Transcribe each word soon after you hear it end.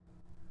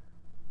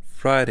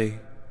Friday,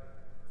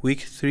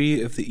 week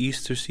 3 of the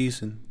Easter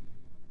season,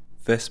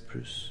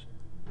 Vespers.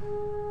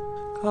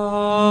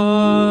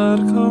 God,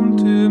 come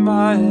to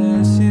my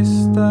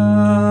assistance.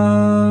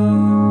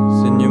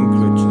 Signum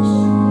Crucis.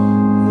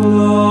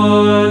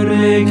 Lord,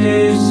 make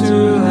haste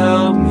to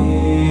help me.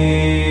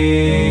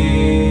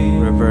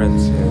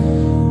 Reverence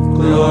Him.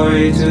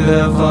 Glory to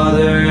the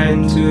Father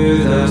and to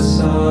the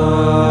Son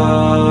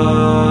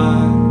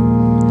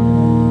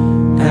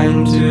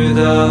and to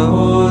the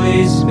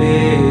Holy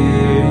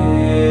Spirit.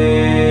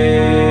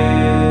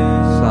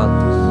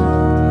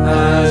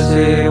 As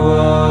it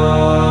was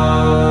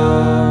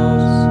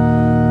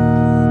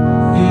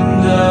in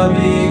the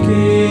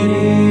beginning,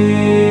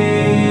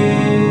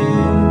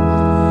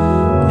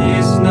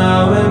 is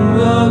now and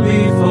will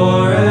be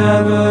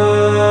forever.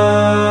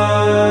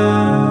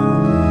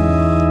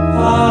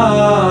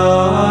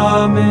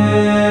 Amen.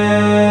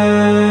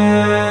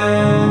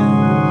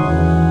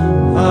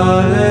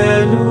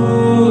 Alleluia.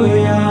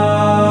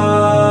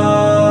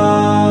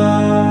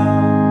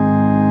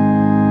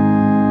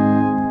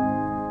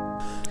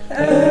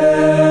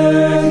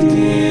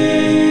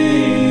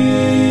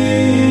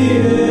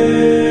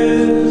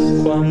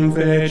 Quam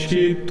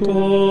fecit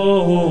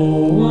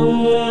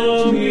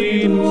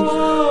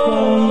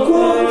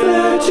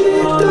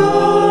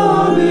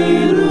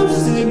Dominus,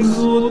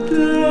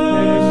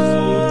 exultemus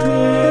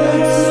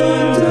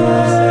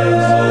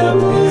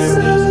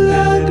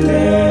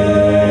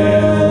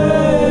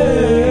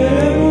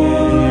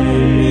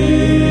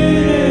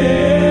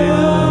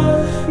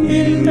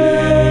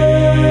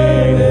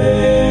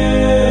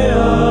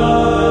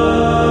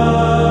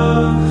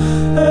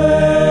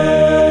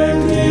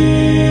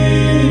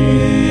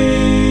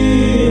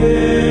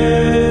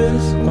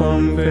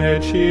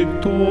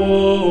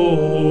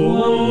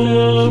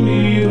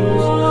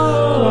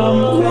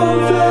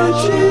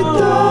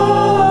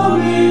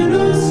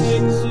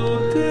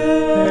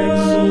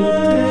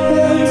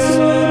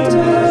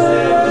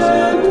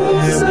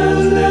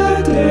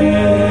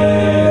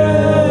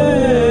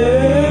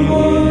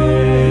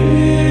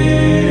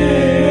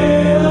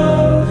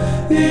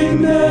in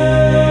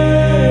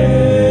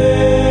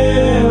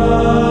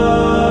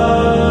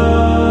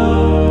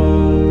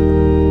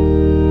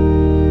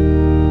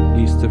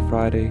Easter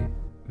Friday,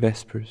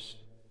 Vespers.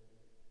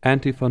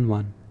 Antiphon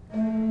 1.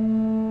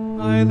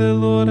 I, the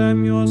Lord,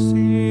 am your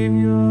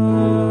Savior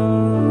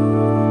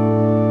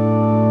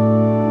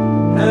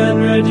and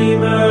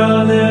Redeemer.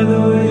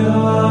 Alleluia.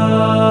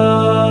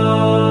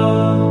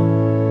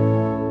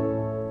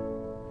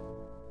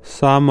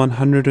 Psalm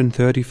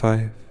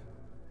 135.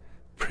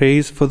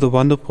 Praise for the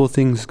wonderful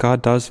things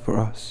God does for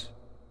us.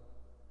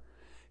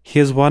 He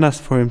has won us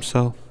for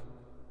Himself,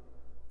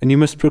 and you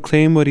must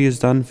proclaim what He has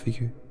done for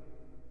you.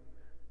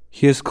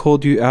 He has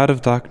called you out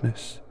of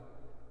darkness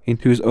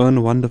into His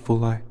own wonderful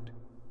light.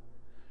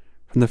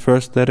 From the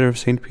first letter of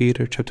St.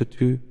 Peter, chapter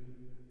 2,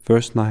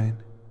 verse 9.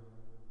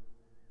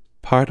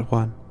 Part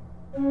 1.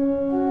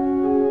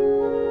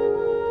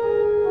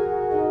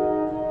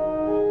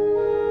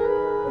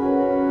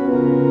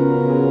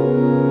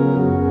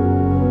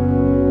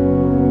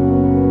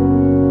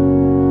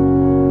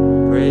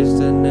 Praise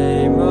the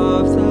name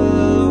of the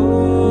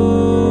Lord.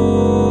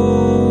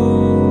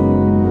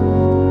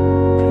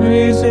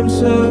 Praise Him,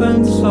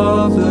 servants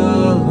of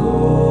the Lord,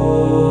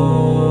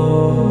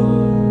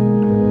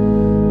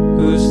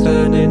 who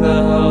stand in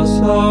the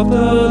house of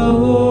the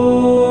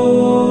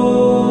Lord,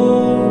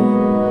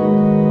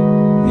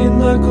 in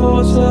the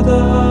courts of the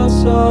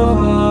house of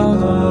our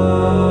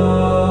God.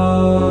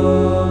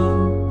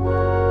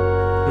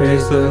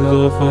 Praise the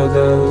Lord, for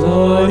the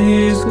Lord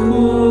is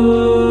good.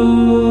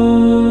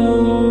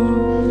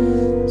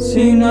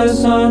 Sing a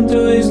song to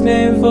His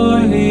name, for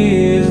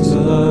He is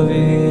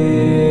loving.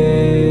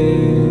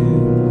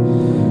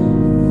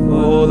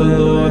 For the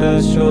Lord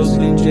has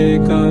chosen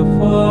Jacob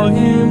for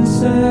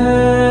Himself,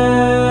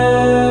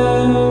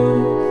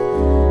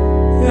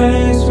 and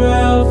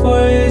Israel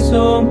for His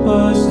own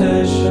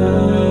possession.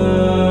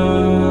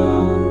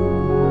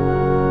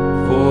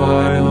 For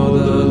I know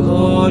the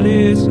Lord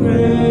is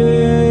great,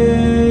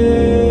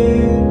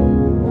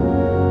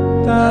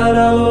 that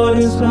our Lord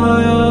is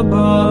high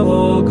above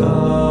all gods.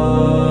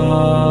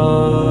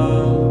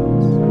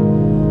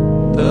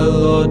 The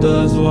Lord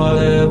does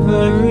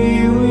whatever He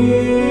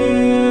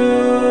wills,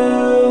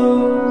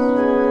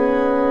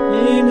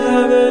 in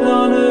heaven,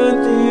 on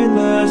earth, in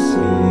the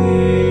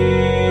seas.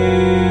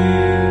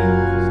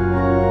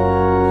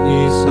 He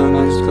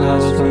summons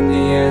clouds from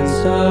the ends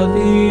of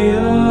the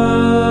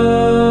earth,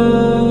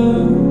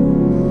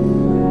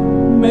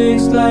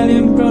 makes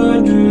lightning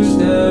produce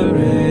the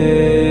rain.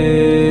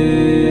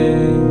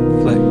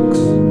 Flex.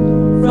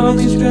 From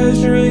His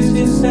treasuries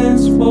He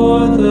sends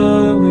forth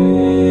the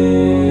wind.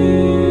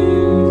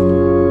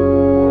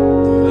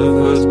 The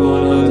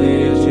firstborn of the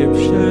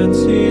Egyptians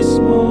He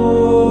smote,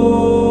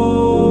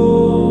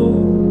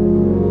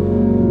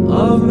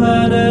 of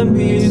man and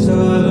beast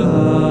alive.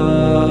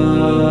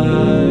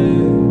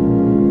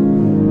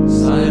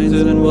 Signs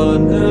and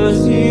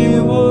wonders He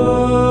worked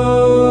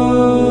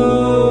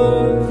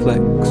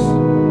Flex.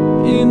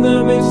 in in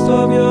the midst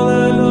of your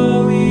land,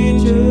 O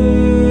Egypt,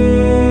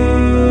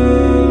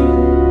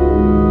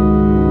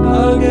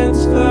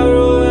 against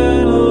Pharaoh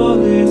and all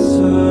his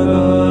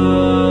servants.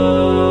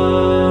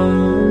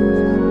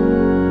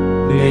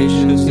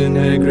 Nations in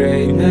their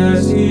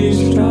greatness he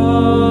struck,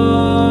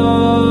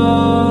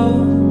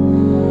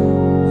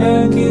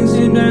 and kings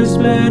in their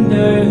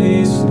splendor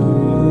he slew.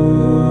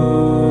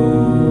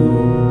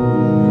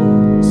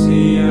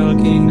 Seal,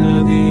 king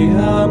of the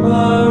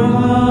Amorites,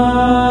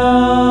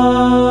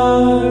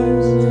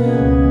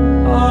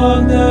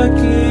 of the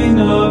king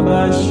of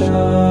Bashan,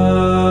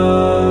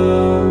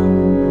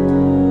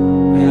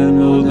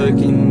 and all the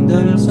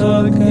kingdoms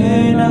of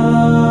Canaan.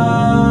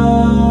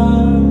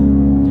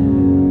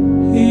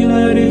 He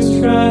led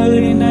Israel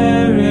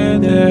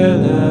inherit their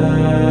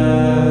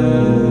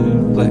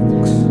land.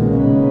 Flex.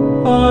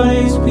 On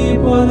his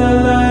people the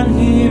land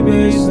he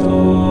bestowed.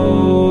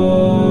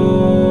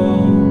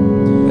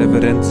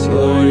 Evidencia.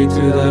 Glory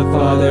to the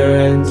Father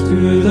and to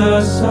the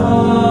Son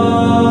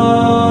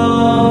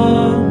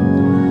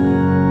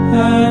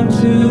and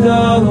to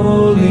the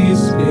Holy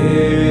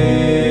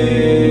Spirit,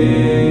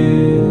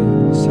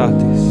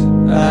 Satis.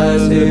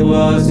 as it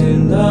was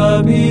in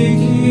the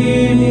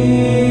beginning,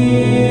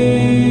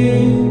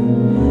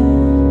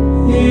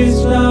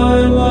 is now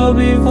and will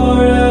be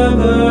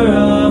forever.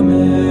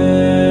 Amen.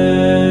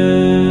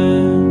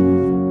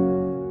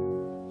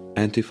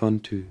 Antiphon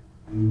 2.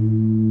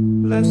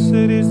 Blessed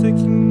is the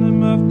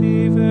kingdom of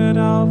David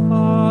our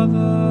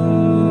Father,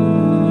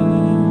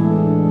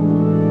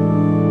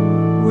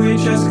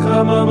 which has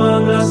come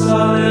among us.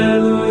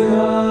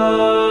 Alleluia.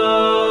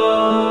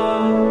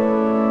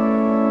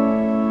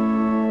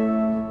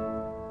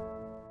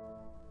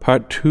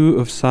 Part 2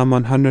 of Psalm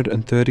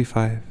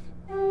 135.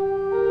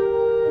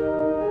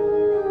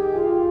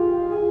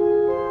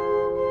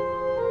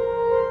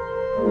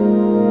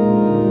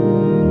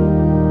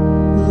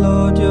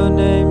 Lord, your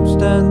name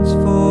stands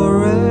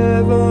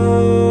forever,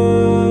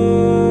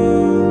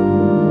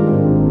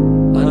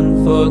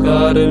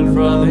 Unforgotten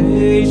from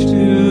age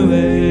to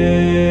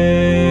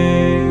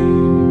age.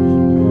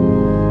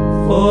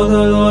 For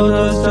the Lord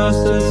does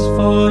justice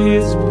for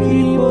his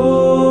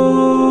people.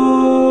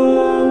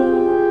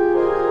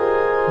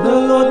 The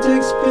Lord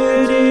takes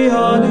pity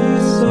on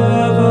his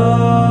servants.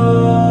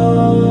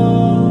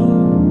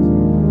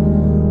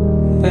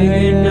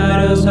 Pagan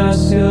idols are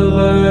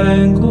silver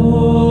and gold,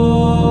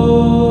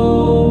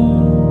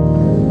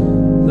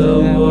 the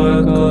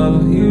work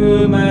of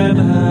human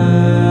hands.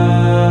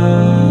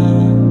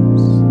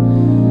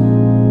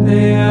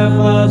 They have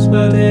mouths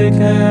but they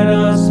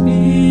cannot speak.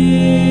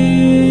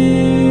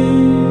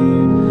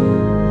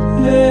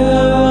 They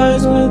have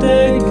eyes but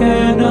they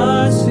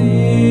cannot see.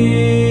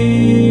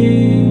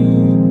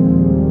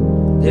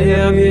 They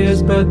have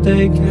ears but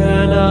they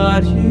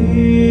cannot hear.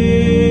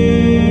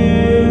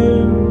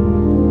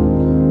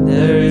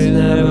 There is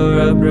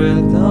never a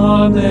breath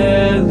on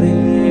their lips.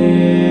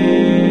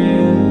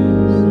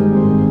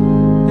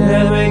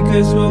 Their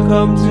makers will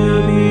come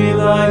to be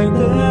like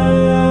them,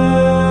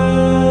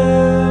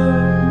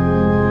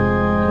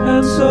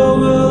 and so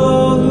will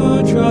all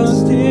who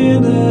trust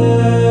in them.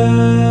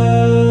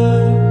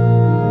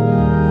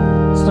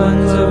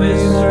 Sons of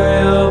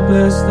Israel,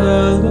 bless the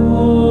Lord.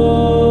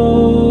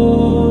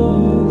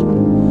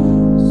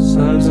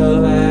 Sons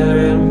of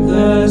Aaron,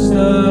 bless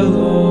the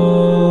Lord.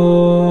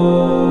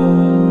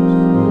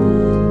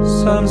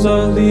 Sons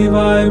of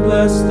Levi,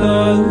 bless the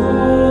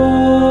Lord.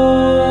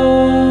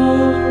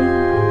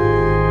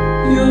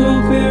 You who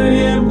fear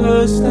him,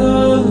 bless the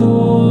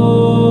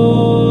Lord.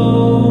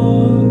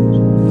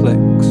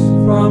 Flex.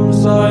 From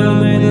Zion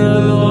may the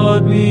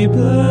Lord be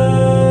blessed.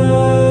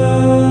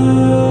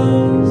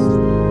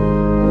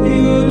 He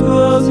who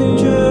dwells in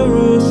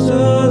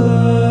Jerusalem.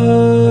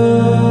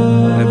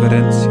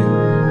 Evidencia.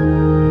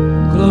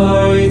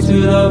 Glory to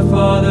the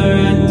Father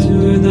and to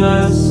the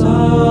Son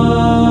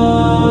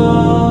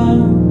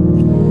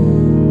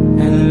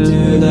and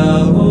to the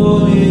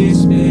Holy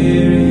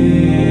Spirit,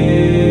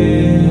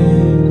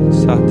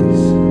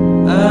 Satis.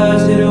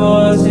 as it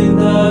was in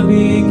the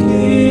beginning,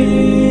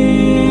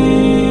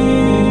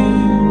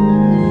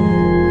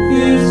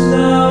 is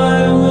now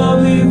and will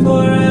be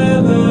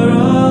forever.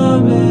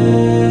 Amen.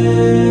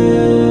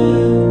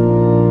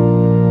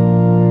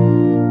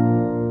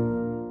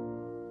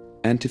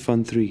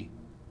 Antiphon 3.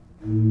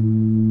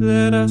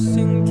 Let us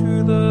sing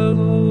to the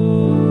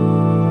Lord.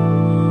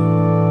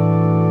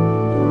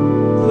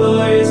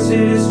 Glorious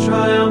in his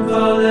triumph,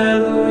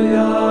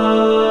 alleluia.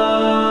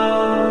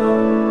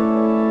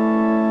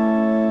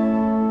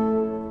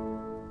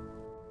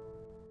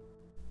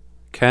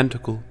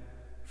 Canticle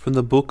from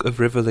the Book of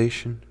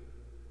Revelation,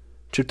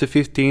 chapter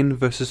 15,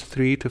 verses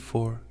 3 to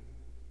 4.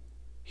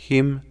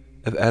 Hymn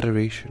of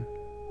Adoration.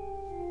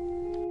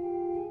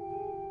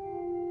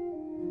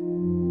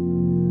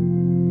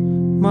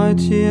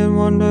 mighty and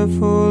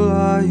wonderful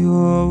are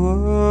your works,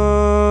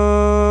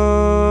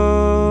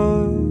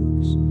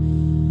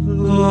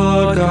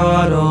 Lord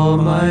God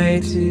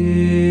Almighty.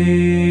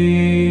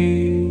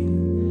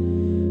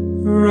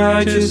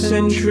 Righteous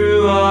and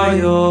true are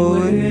your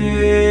ways,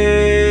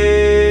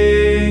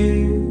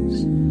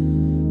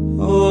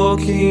 O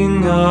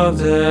King of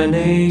the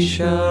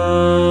nations.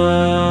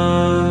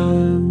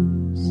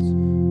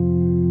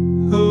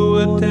 Who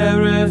would dare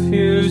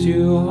refuse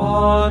you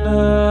honor?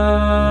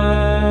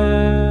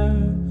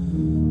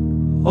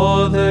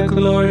 All the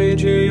glory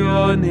to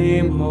your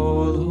name,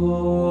 O Lord.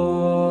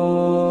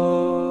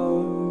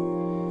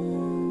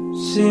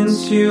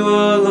 Since you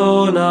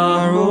alone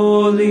are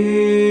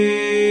holy,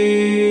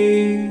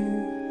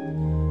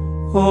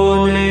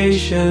 all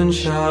nations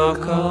shall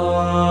come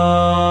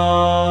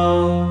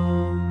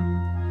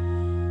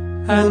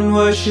and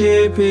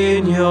worship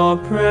in your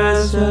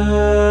presence.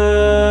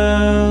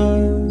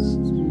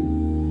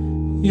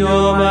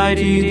 Your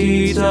mighty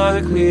deeds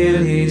are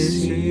clearly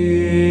seen.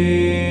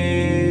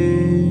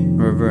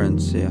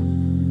 Reverence, yeah.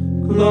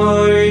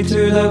 Glory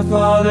to the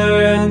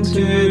Father and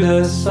to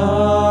the Son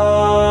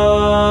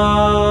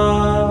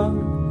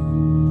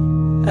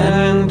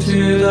and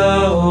to the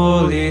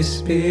Holy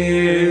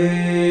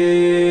Spirit.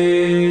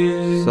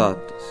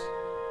 Satis.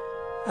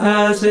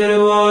 As it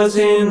was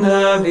in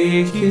the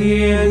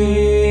beginning,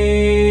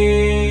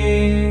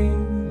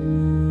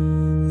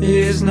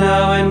 is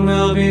now and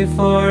will be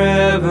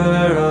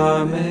forever.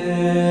 Amen.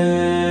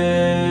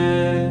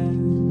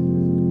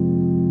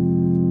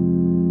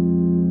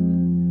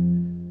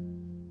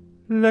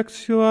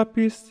 Lectio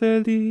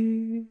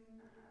Epistoli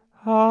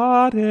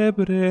ad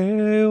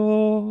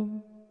Hebreos.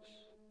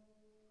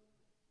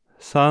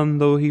 Son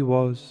though he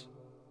was,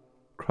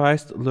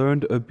 Christ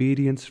learned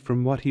obedience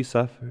from what he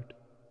suffered,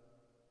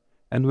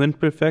 and when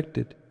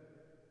perfected,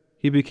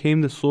 he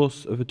became the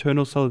source of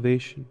eternal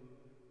salvation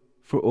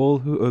for all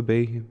who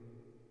obey him,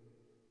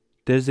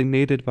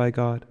 designated by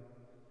God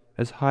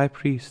as high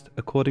priest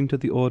according to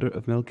the order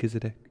of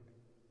Melchizedek.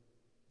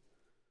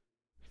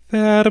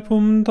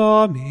 Verbum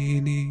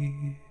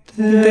Domini.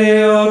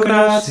 Deo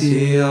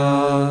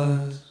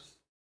gratias.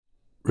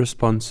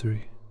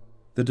 Responsory.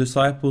 The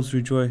disciples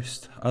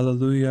rejoiced,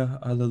 Alleluia,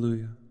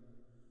 Alleluia.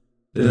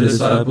 The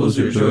disciples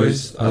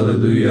rejoiced,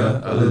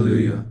 Alleluia,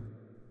 Alleluia.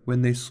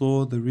 When they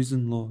saw the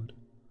risen Lord.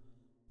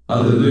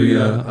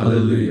 Alleluia,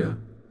 Alleluia.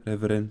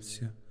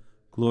 Reverencia.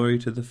 Glory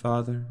to the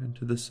Father, and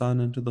to the Son,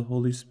 and to the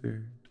Holy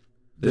Spirit.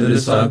 The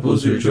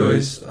disciples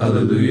rejoiced,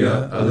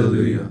 Alleluia,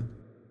 Alleluia.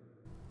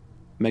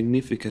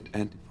 Magnificat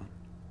Antiphon.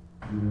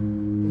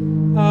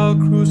 Our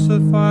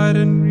crucified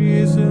and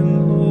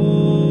risen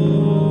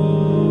Lord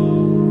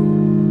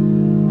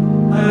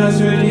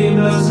has redeemed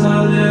us,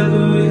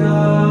 Alleluia.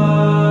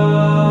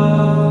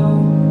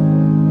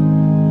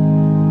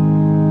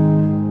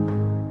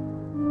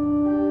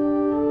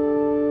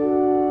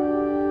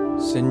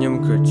 Signum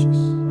Crucis.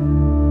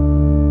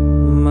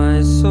 My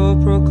soul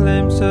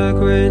proclaims the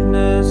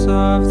greatness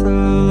of the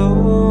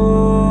Lord.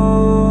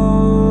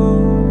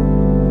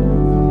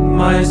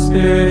 My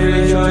spirit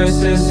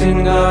rejoices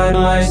in God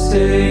my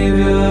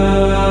Savior,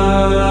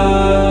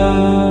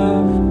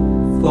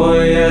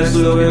 for he has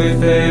looked with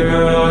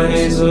favor on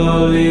his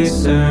holy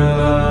servant.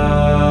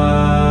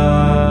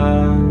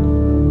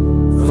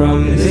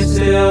 From this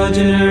day all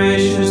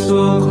generations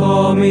will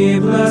call me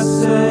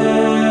blessed.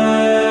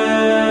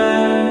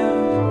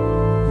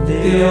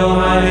 The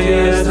Almighty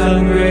has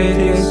done great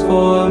things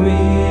for me,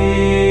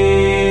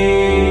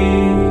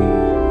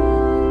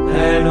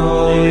 and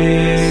holy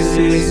is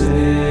his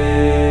name.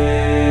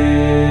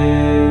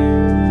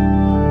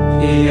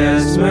 He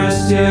has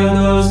mercy on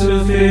those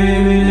who fear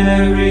him in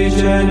every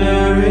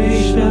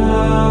generation.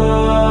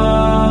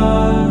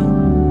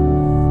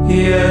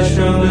 He has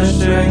shown the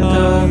strength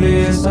of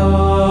his arm.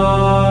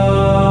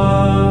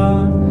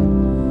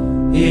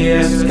 He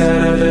has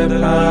scattered the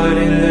proud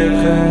in their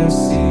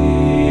conceit.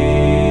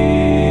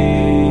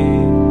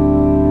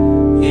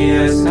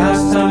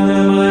 Cast down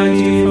the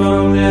mighty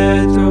from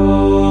their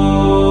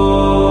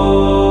thrones,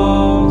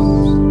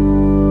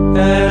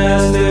 and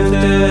has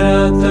lifted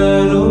up the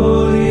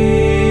lowly.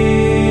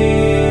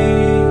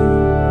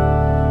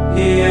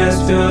 He has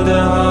filled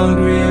the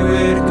hungry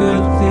with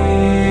good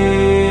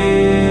things,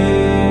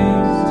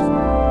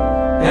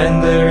 and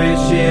the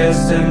rich he has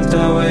sent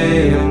away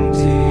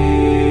empty.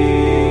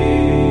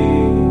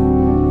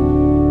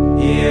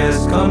 He has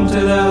come to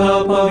the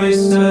help of his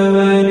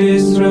servant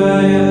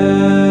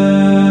Israel.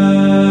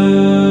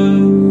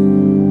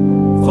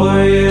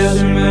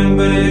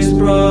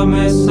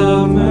 Promise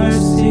of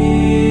mercy,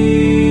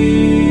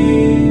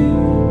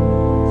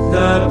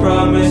 the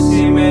promise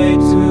he made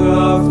to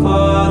our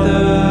fathers,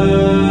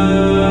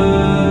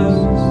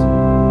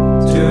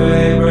 to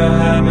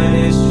Abraham and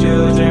his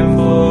children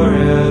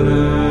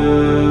forever.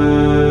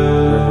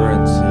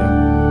 Reverencia.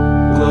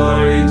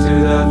 Glory to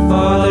the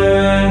Father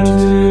and to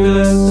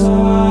the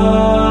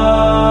Son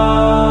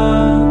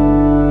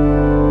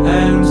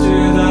and to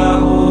the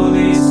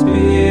Holy Spirit.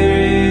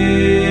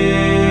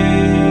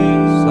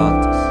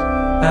 Satis.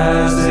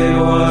 As it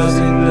was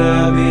in the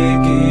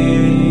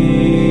beginning,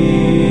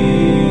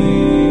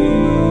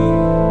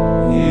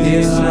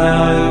 is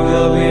now and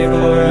will be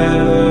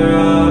forever.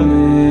 Amen.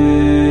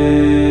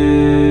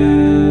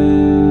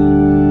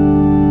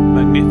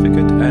 Magnificat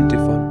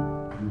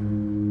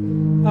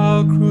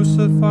thou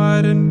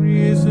crucified and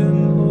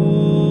risen, Lord,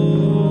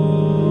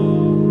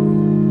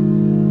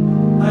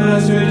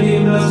 has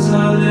redeemed us,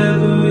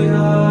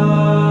 hallelujah.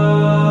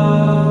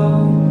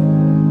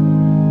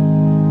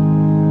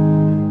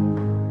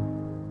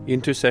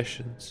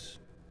 Intercessions.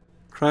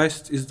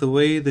 Christ is the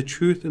way, the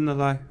truth, and the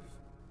life.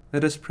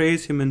 Let us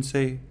praise him and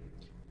say,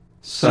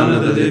 Son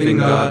of the living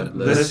God,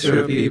 bless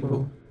your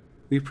people.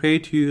 We pray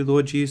to you,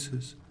 Lord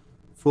Jesus,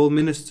 for all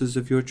ministers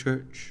of your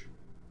church.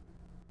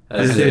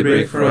 As they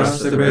break for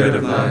us the bread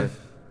of life,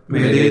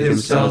 may they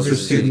themselves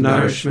receive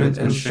nourishment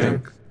and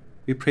strength.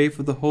 We pray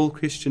for the whole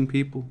Christian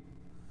people,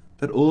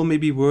 that all may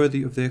be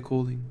worthy of their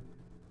calling.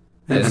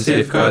 And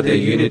safeguard their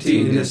unity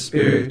in the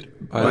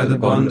Spirit by the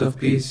bond of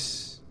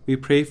peace. We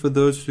pray for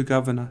those who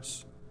govern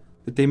us,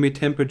 that they may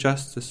temper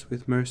justice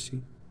with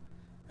mercy.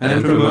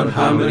 And promote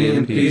harmony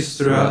and peace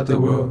throughout the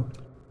world.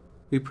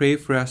 We pray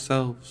for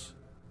ourselves,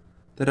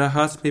 that our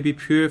hearts may be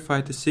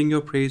purified to sing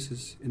your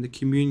praises in the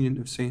communion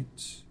of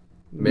saints.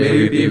 May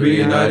we be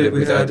reunited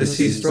with our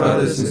deceased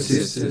brothers and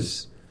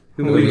sisters,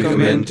 whom we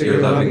commend to your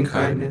loving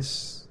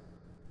kindness.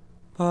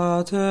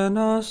 Pater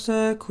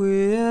noster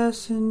qui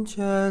es in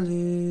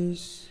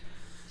celis,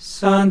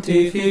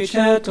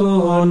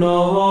 sanctificetur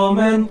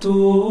nomen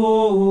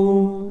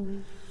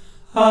tuum,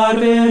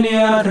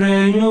 adveniat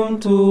regnum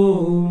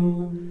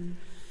tuum,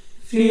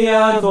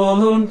 fiat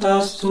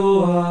voluntas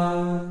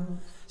tua,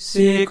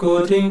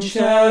 sicut in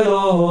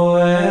cielo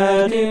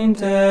et in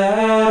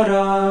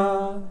terra.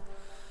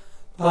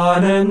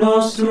 Panem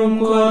nostrum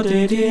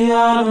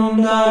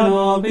quotidianum da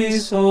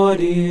nobis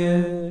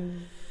hodie,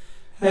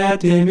 et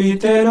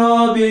dimitte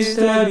nobis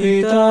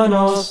debita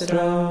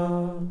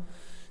nostra,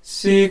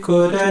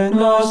 sicut et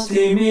nos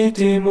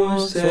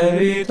dimittimus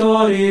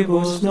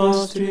debitoribus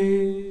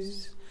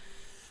nostris,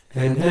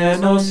 et ne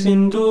nos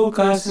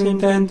inducas in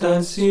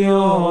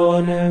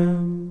tentationem,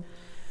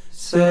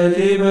 sed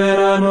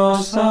libera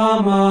nos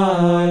a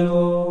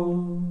malo.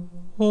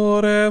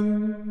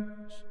 Oremus.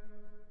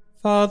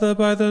 Father,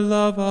 by the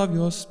love of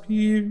your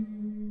Spirit,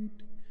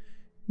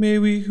 may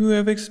we who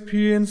have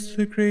experienced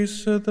the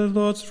grace of the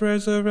Lord's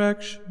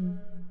resurrection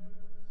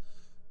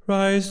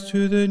rise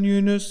to the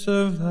newness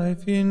of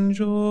life in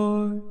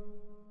joy.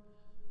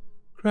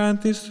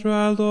 Grant this through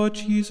our Lord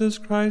Jesus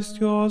Christ,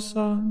 your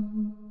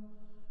Son,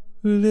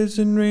 who lives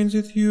and reigns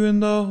with you in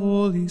the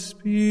Holy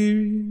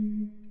Spirit,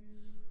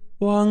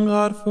 one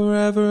God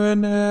forever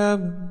and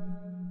ever.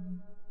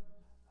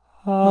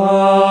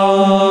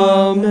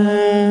 Amen.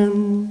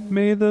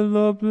 May the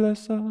Lord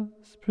bless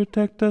us,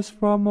 protect us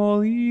from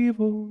all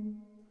evil,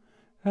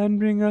 and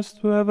bring us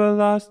to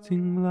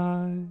everlasting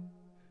life.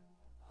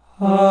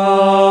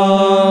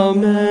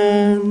 Amen.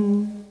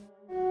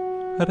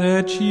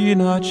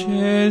 Regina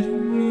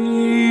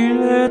Celi,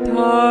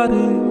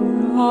 letare,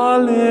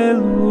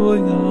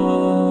 alleluia.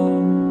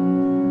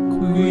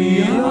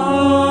 Quia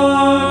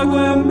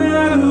quem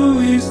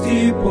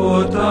meruisti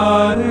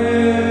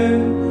portare,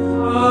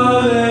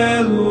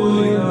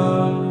 alleluia.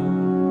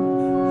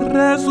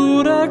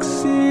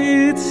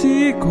 Resurrexit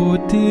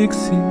sicut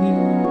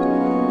dixit,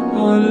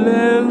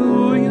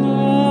 alleluia.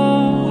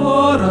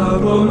 Ora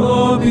pro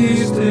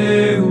nobis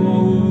Deum,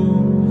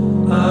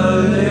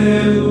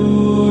 alleluia.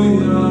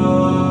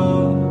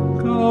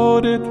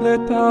 Gaudet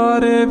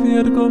letare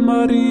Virgo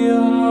Maria,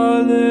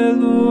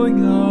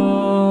 alleluia.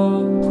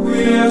 Qui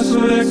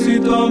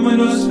resurrexit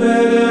Dominus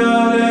fede,